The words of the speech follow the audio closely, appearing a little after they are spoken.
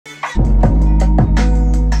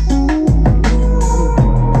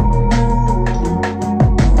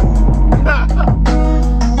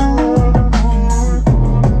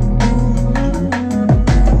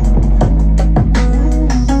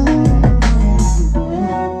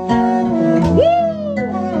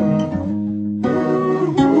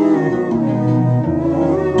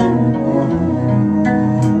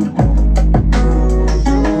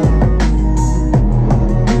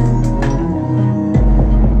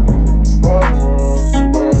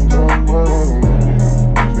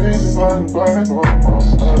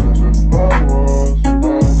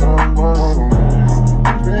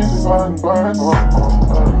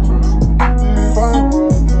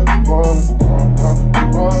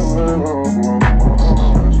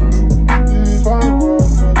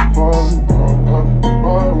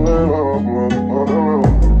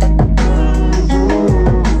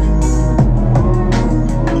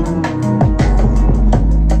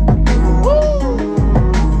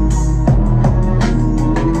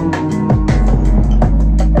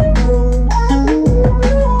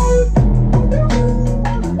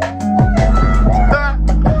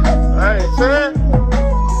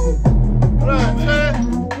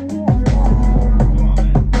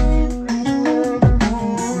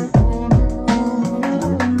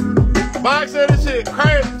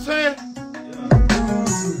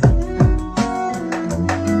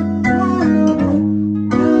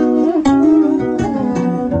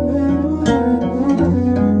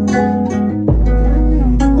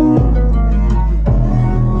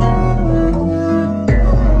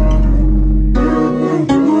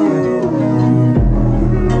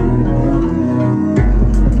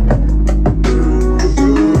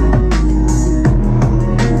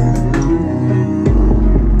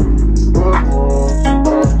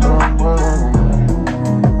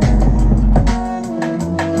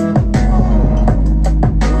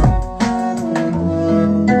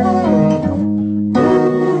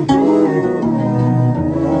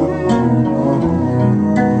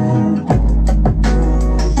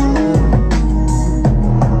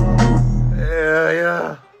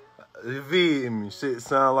Shit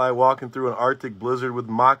sound like walking through an Arctic blizzard with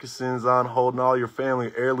moccasins on, holding all your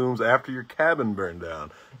family heirlooms after your cabin burned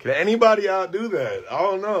down. Can anybody outdo that? I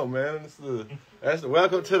don't know, man. That's the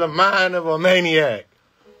welcome to the mind of a maniac.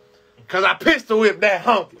 Cause I pistol whipped that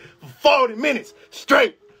honky for 40 minutes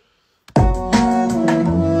straight. I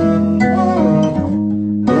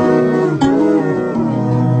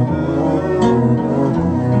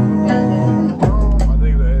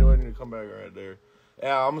think that anyway need to come back right there.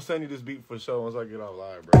 Yeah, I'm gonna send you this beat for sure once I get off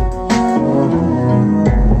live, bro.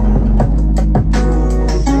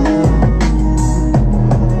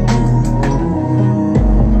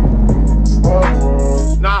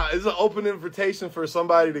 Nah, it's an open invitation for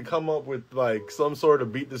somebody to come up with like some sort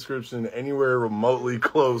of beat description anywhere remotely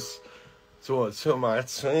close to my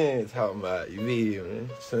twin talking about you, man.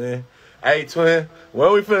 Twin. Hey, twin,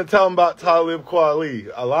 when we finna tell them about Talib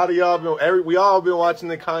Kweli? A lot of y'all we all been watching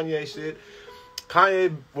the Kanye shit.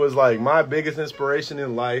 Kanye was like my biggest inspiration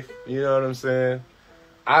in life. You know what I'm saying?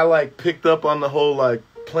 I like picked up on the whole like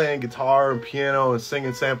playing guitar and piano and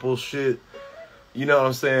singing sample shit. You know what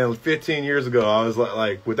I'm saying? 15 years ago, I was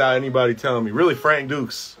like without anybody telling me. Really, Frank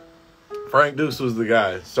Dukes. Frank Dukes was the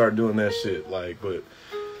guy that started doing that shit. Like, but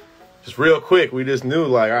just real quick, we just knew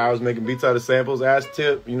like I was making beats out of samples. Ass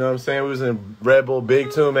Tip, you know what I'm saying? We was in Red Bull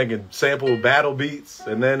Big Tune making sample battle beats,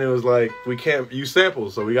 and then it was like we can't use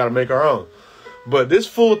samples, so we got to make our own. But this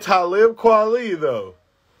fool Talib Kweli though,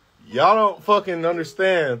 y'all don't fucking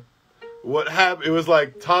understand. What happened? It was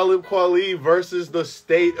like Talib Kweli versus the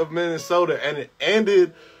state of Minnesota, and it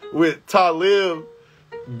ended with Talib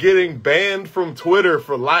getting banned from Twitter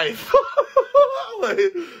for life.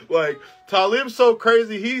 like Talib's so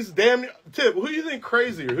crazy, he's damn near... Tip, who do you think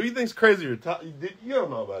crazier? Who do you think's crazier? You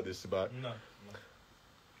don't know about this, about no.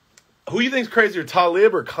 Who do you think's crazier,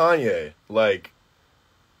 Talib or Kanye? Like,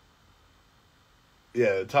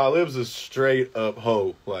 yeah, Talib's a straight up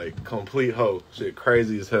hoe, like complete hoe. Shit,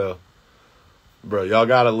 crazy as hell. Bro, y'all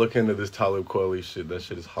gotta look into this Talib Kweli shit. That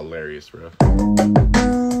shit is hilarious, bro.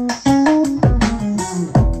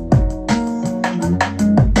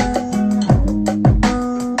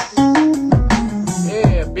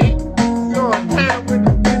 Yeah, bitch. Going down with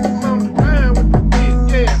the bitch. I'm on the ground with the bitch.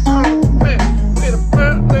 Yeah, I'm on the man. With a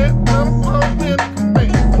bird, let I'm on the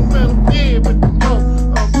command. I'm on the bed with the mo.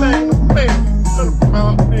 I'm banging the bed. I'm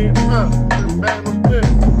on the bed. I'm banging the bed.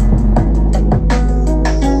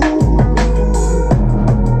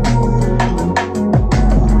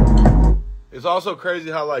 It's also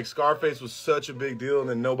crazy how, like, Scarface was such a big deal and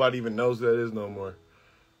then nobody even knows who that is no more.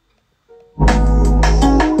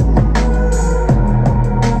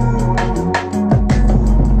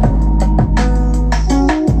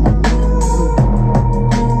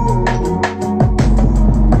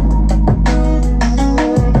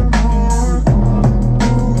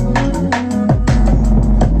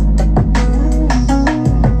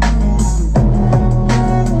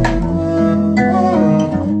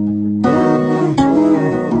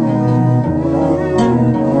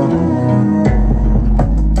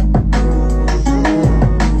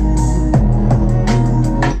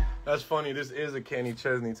 This is a Kenny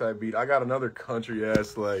Chesney type beat. I got another country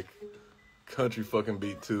ass like country fucking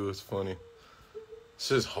beat too. It's funny. It's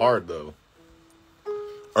just hard though.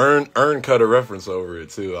 Earn cut a reference over it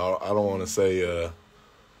too. I don't want to say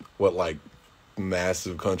what like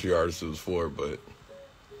massive country artist it was for, but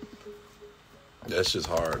that's just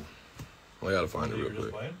hard. I gotta find it real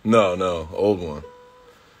quick. No, old one.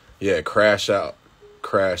 Yeah, Crash Out,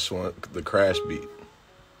 Crash one, the Crash beat.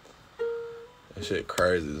 That shit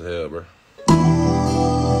crazy as hell, bro.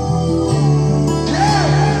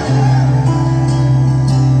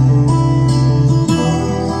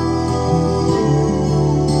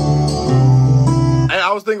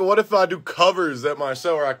 I was thinking, what if I do covers at my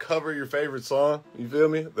show, or I cover your favorite song? You feel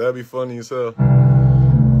me? That'd be funny as hell.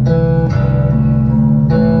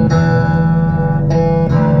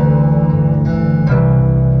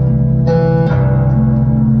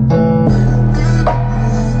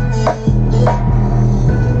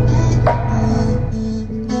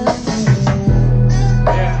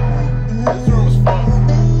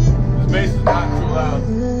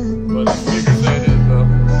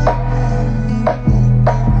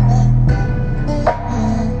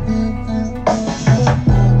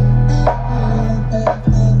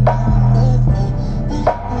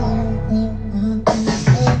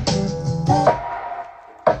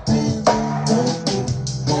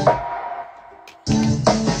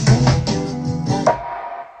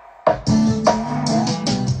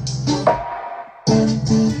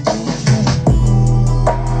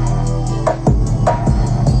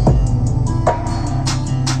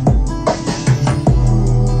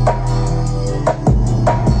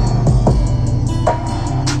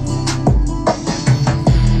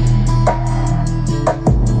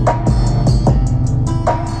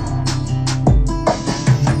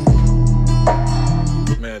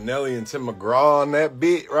 Tim McGraw on that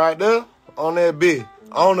beat right there. On that beat.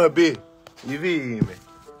 On that beat. You feel me?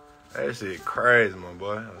 That shit crazy, my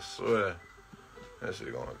boy. I swear. That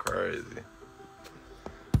shit going crazy.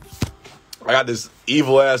 I got this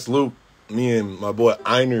evil ass loop me and my boy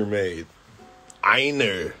Einer made.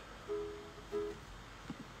 Einer.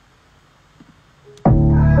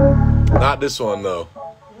 Not this one though.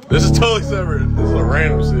 This is totally separate. This is a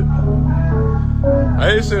random shit. I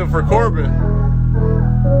ain't shit for Corbin.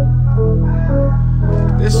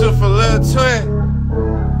 This shit for Lil Twin.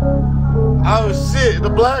 Oh shit, the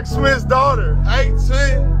blacksmith's daughter. Hey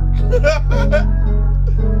twin.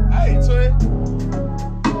 Hey twin.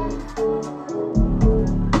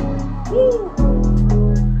 Woo.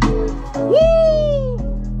 Woo.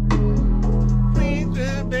 Please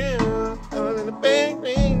drop down. I'm in the bang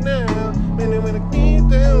bang now. Been in the beat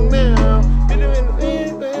down now. Been in the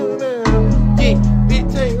beat down now. Yeah, bitch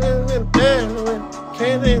take me in the bed.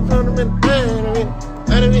 Can't let it come in the bed.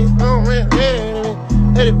 I don't need on red.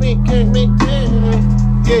 Let it be, can't make it.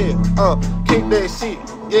 Yeah, kick that shit.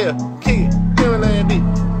 Yeah, kick it. Give me that beat.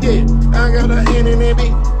 Yeah, I got a hand in that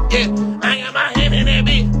beat. Yeah, I got my hand in that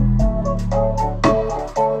beat.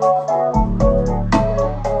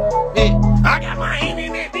 Yeah, I got my hand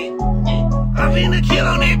in that beat. Yeah, I'm finna kill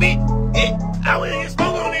on that beat. Yeah, I went and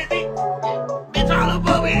smoke on that beat. Yeah, bitch all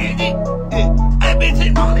above me that beat. Yeah, I bitch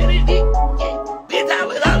ain't on that beat. Yeah, bitch I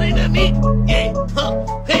was all in the beat. Yeah,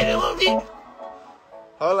 pay them on me.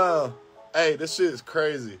 Hold on. Hey, this shit is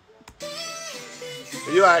crazy.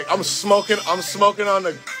 You like, I'm smoking on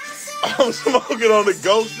the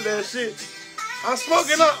ghost of that shit. I'm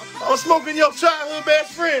smoking your childhood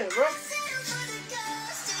best friend, bro.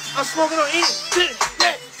 I'm smoking on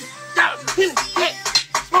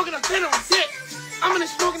smoking on rat. I'm in the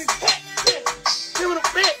smoking cat.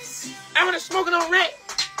 I'm in the smoking on rat.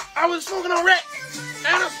 I was smoking on rat.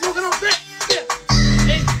 And I'm smoking on rat. Yeah.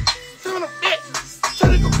 Hey, smoking on rat.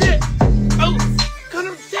 Trying to go rat. Oh, come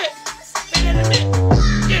on rat.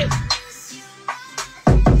 Yeah.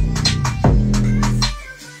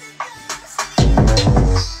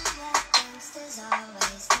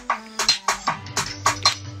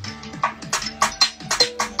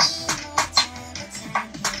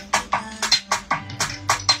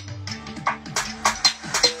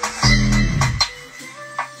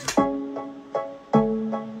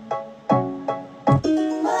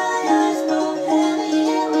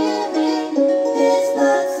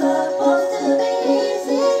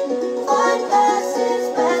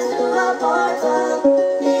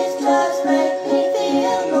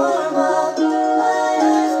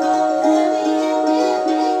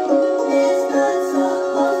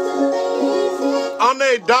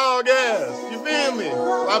 Dog ass, you feel me?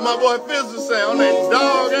 Like my boy Fizz was saying, on that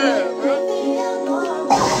dog ass, bro.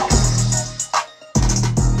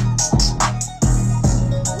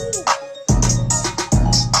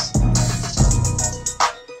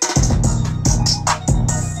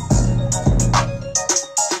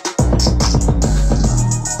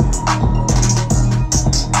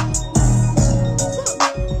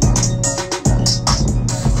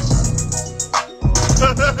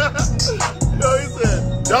 Yo, he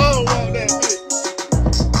said, dog walk that bitch.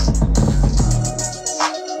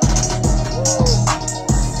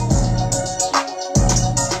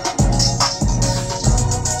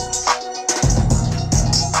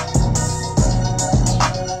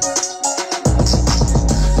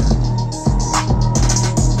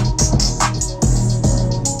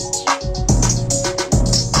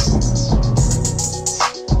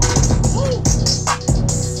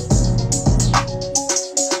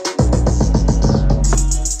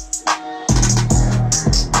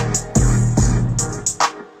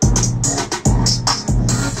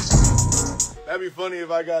 That'd be funny if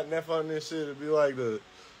I got Neff on this shit. It'd be like the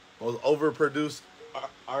most overproduced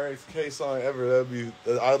RXK song ever.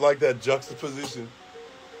 I'd like that juxtaposition.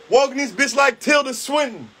 Walking this bitch like Tilda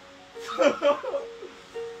Swinton.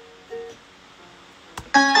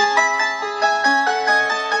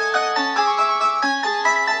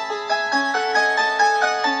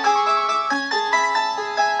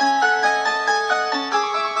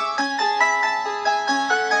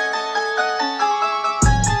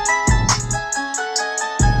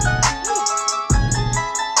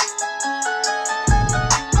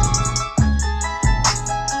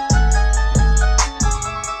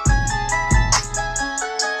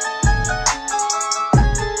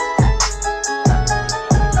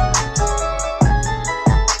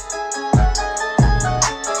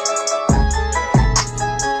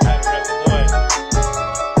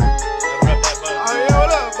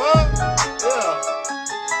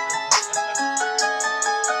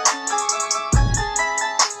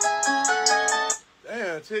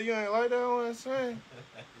 Until you ain't like that one, son.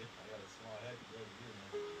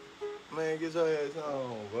 Man, get your ass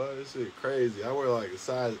on, bro. This shit crazy. I wear like a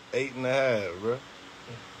size 8.5, bro.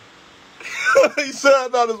 He said I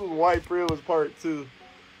thought this was White Privilege Part 2.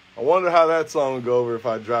 I wonder how that song would go over if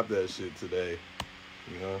I dropped that shit today.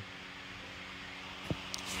 You know?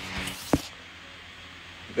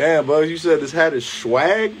 Damn, Bugs, you said this hat is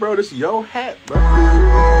swag, bro? This is your hat, bro.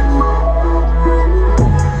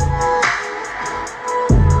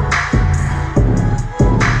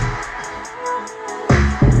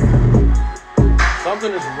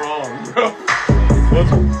 Something is wrong, bro.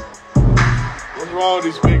 What's wrong with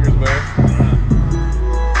these speakers, man?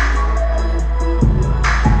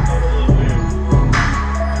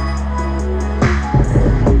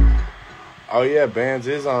 Oh yeah, Bands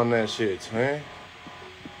is on that shit, man.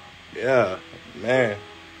 Yeah, man.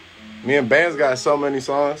 Me and Bands got so many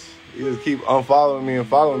songs. You just keep unfollowing me and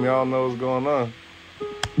following me. I don't know what's going on.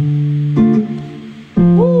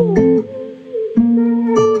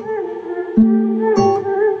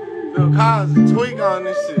 Phil Collins is tweak on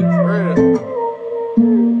this shit, for real.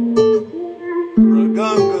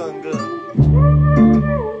 Gun.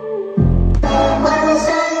 When the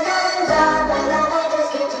sun comes up and the night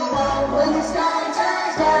just gets too long, when the sky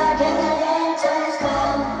turns dark and the day turns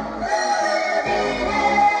cold,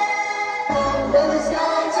 when the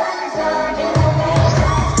sky turns dark and the day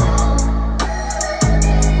turns cold.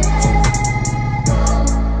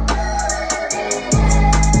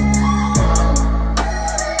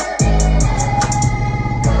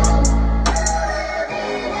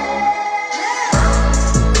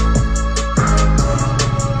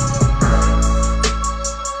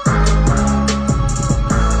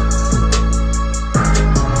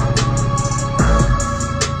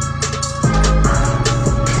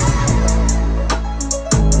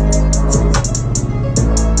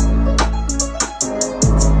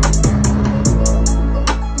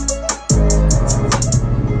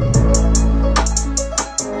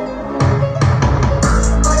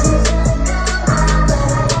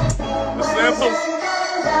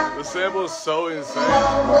 The sample is so insane.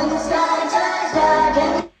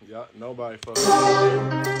 Yeah, nobody fucking.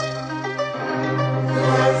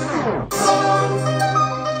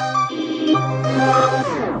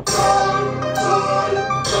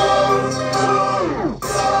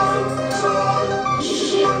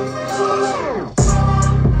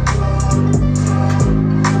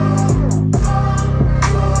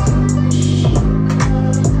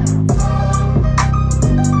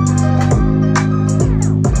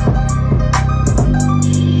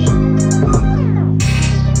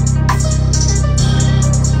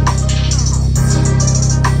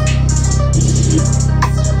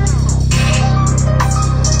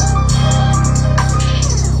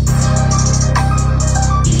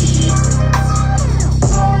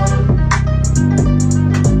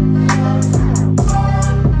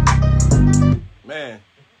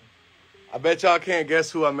 I bet y'all can't guess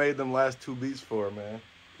who I made them last two beats for, man.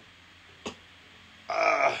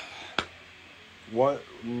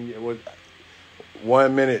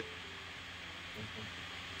 1 minute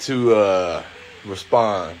to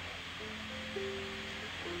respond.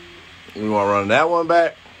 You want to run that one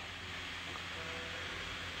back?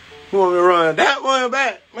 You want me to run that one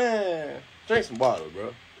back? Man, drink some water,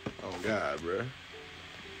 bro. Oh, God, bro.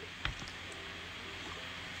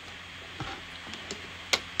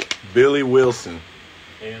 Billy Wilson.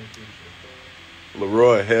 And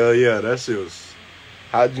Leroy, hell yeah, that shit was.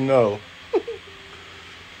 How'd you know?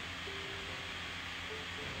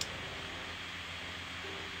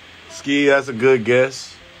 Ski, that's a good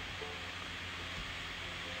guess.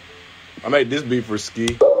 I made this beat for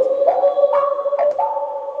Ski.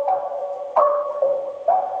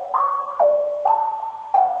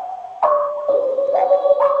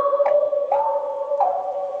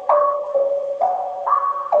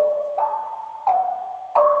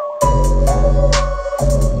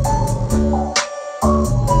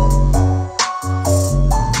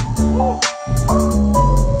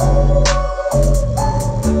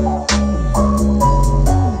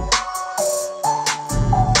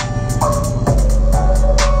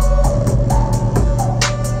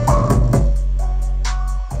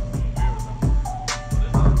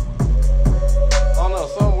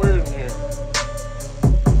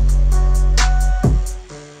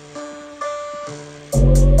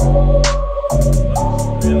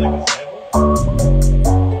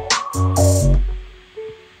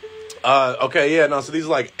 Okay, yeah, no, so these are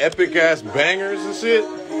like epic ass bangers and shit.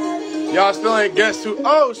 Y'all still ain't guessed who.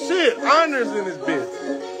 Oh shit, Honor's in this bitch.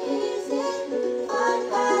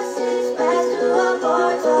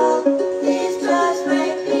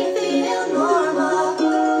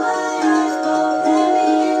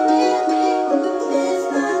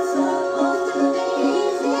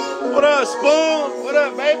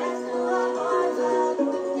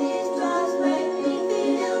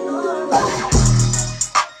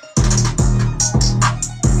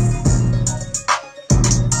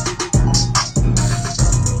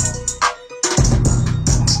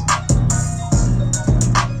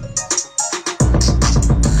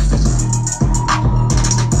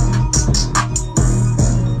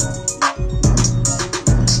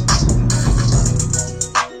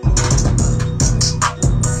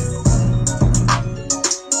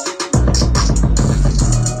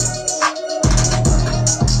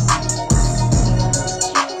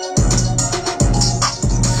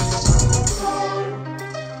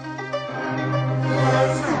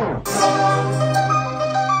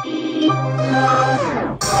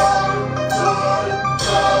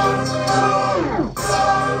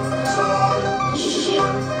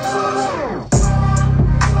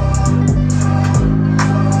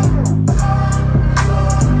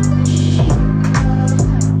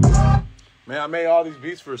 all these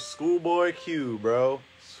beats for Schoolboy Q, bro.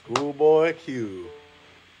 Schoolboy Q.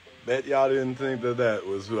 Bet y'all didn't think that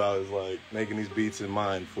was who I was like making these beats in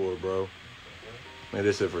mind for, bro. Made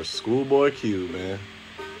this shit for Schoolboy Q, man.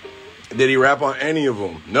 Did he rap on any of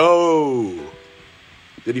them? No.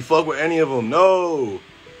 Did he fuck with any of them? No.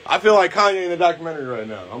 I feel like Kanye in the documentary right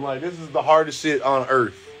now. I'm like, this is the hardest shit on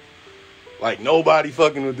earth. Like, nobody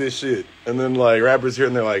fucking with this shit. And then, like, rappers here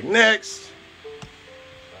and they're like, next.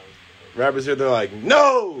 Rappers here, they're like,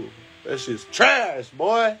 no. That shit's trash,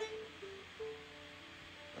 boy.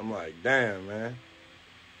 I'm like, damn, man.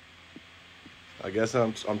 I guess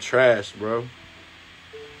I'm trash, bro.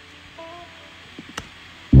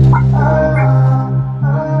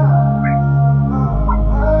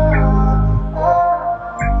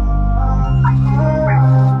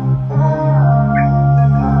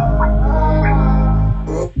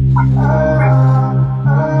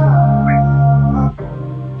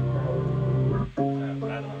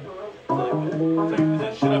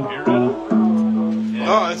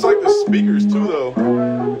 It's like the speakers too, though.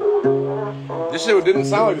 This shit didn't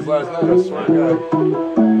sound like this last night, I swear to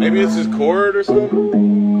God. Maybe it's his chord or something.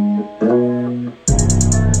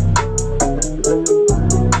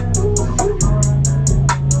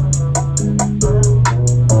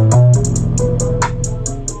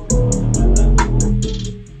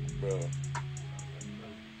 Bro,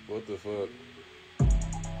 what the fuck?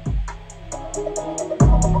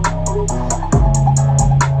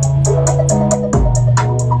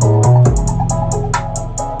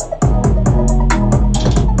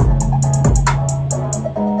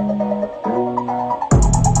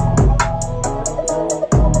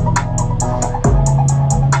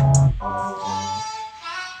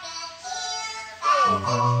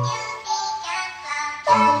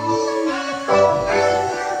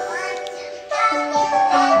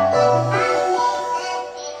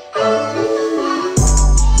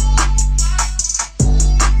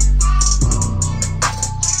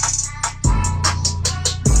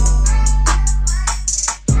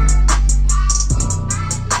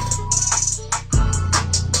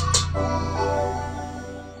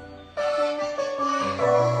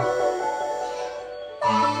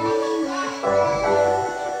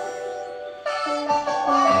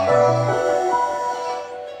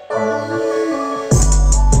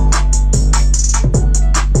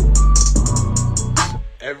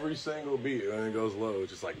 Every single beat when it goes low,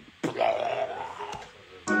 it's just like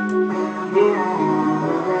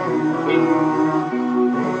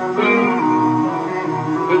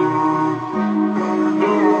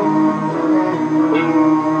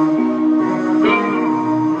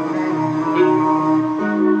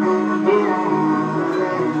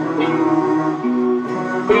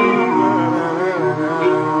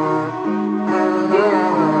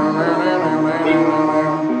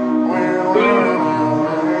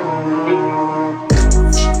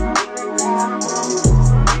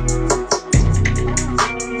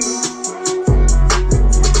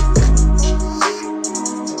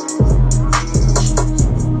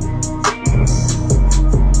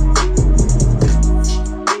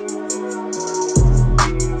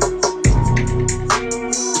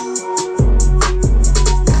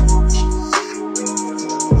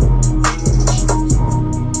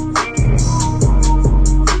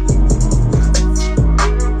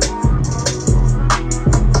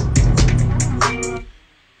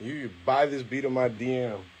buy this beat on my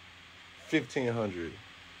DM, 1,500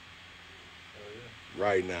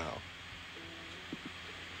 right now.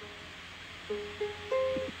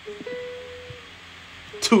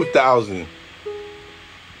 $2,000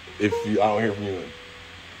 if I don't hear from you in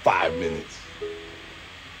 5 minutes.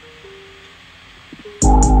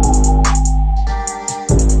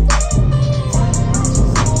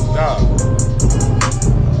 Stop.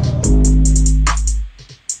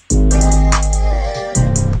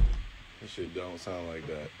 Shit don't sound like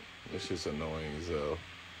that. This shit's annoying as hell.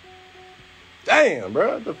 Damn,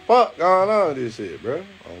 bro. What the fuck going on with this shit, bro?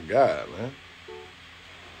 Oh, God, man.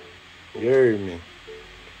 You heard me.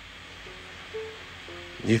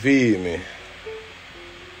 You feed me.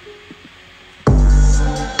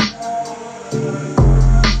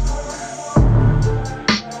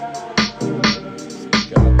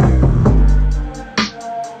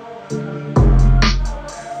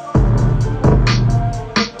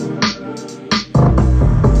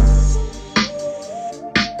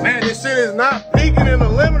 Man, this shit is not peaking in the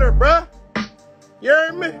limiter, bruh. You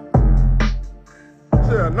heard me? This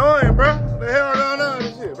shit annoying, bruh. What the hell going on with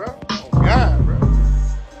this shit, bruh? Oh, God, bruh.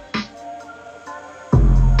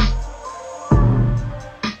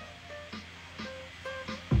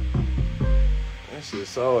 This shit is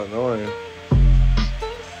so annoying.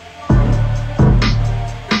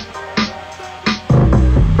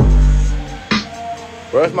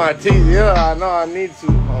 Brush my teeth. Yeah, I know I need to.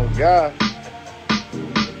 Oh, God.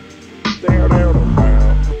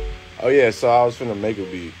 Oh, yeah, so I was finna make a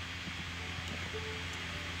beat.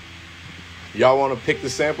 Y'all want to pick the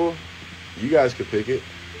sample? You guys could pick it.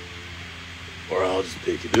 Or I'll just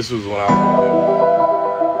pick it. This was when I was...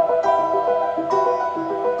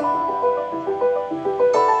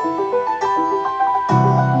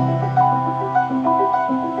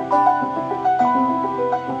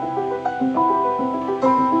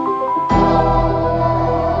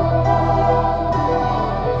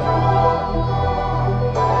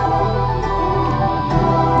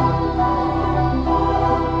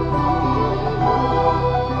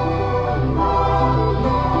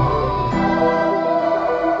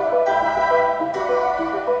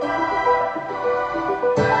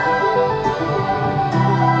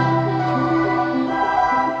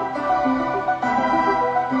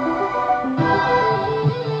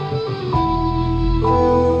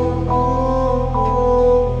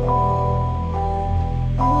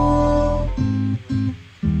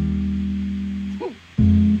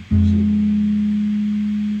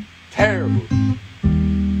 Terrible.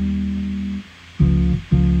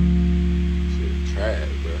 Shit, trash,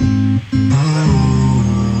 bro.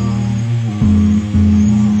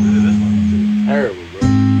 Terrible, bro.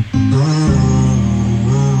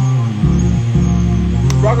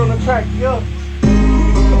 Rock on the track, yo.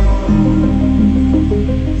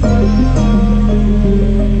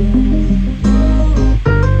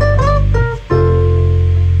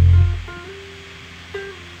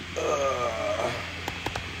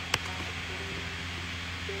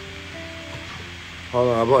 Hold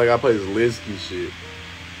on, I play this Lizky shit.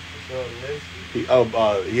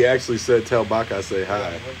 He actually said, "Tell Bach I say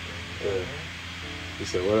hi." Yeah. He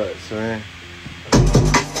said, "What up, son?"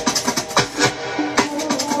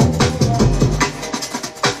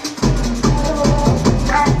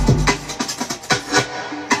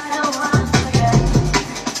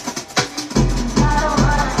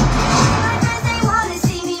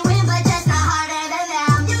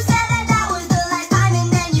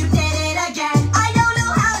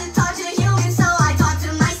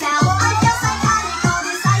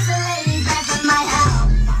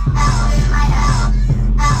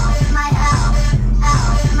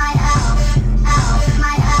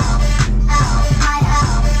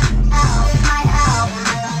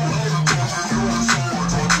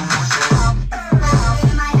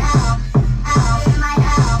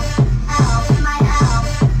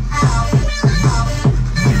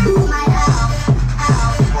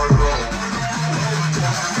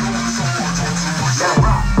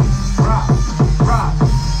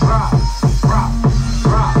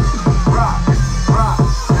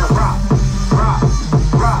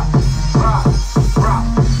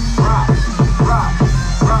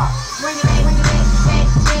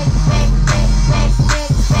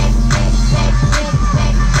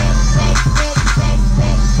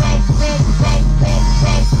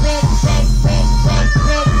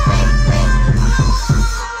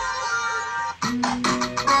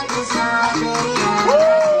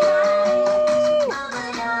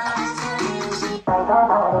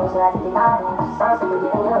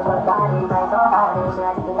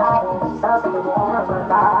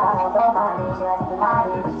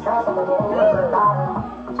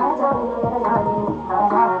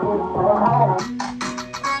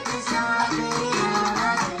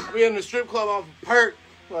 We in the strip club off of Perk.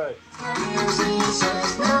 What?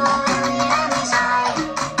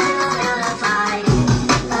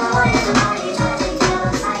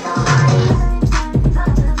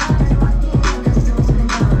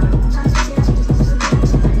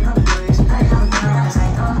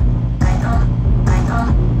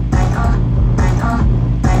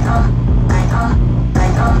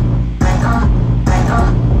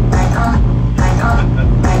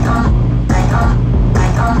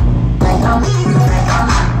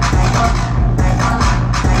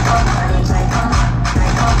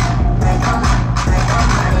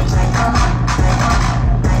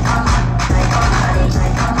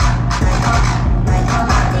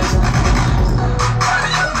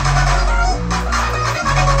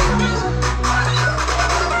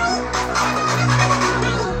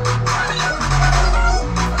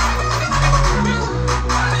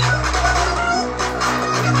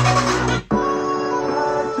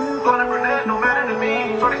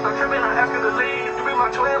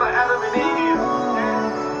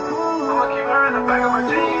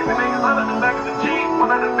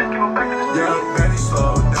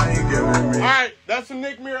 Alright, that's some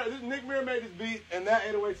Nick Mirror. Nick Mirror made this beat, and that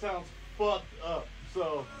 808 sounds fucked up.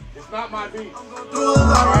 So, it's not my beat.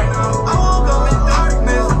 Alright.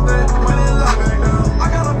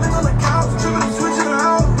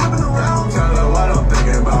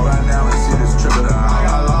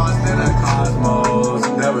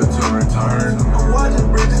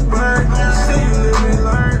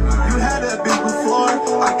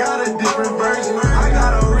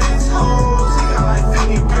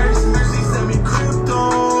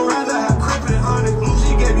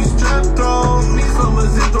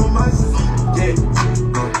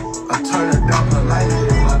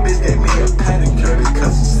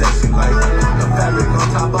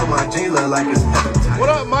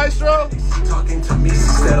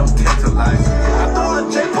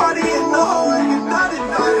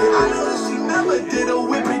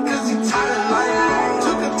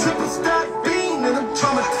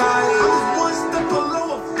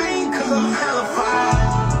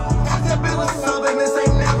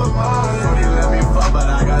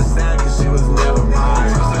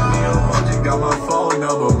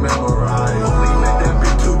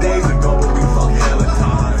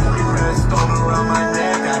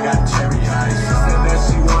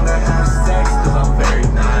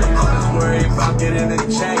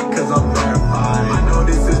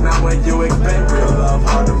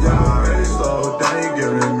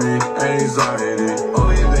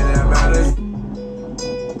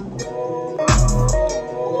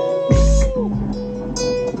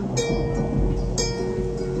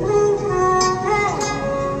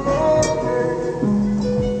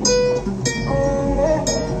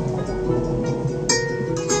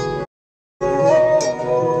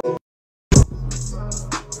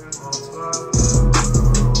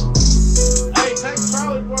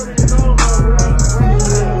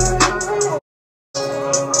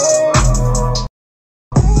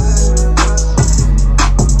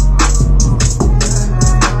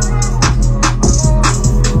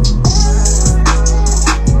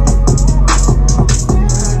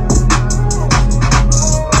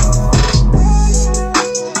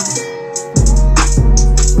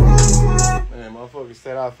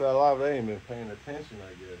 y'all fell off, they ain't been paying attention, I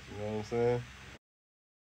guess. You know what I'm saying?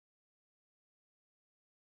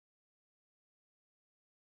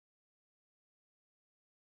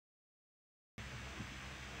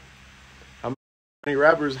 How many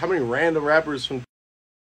rappers? How many random rappers from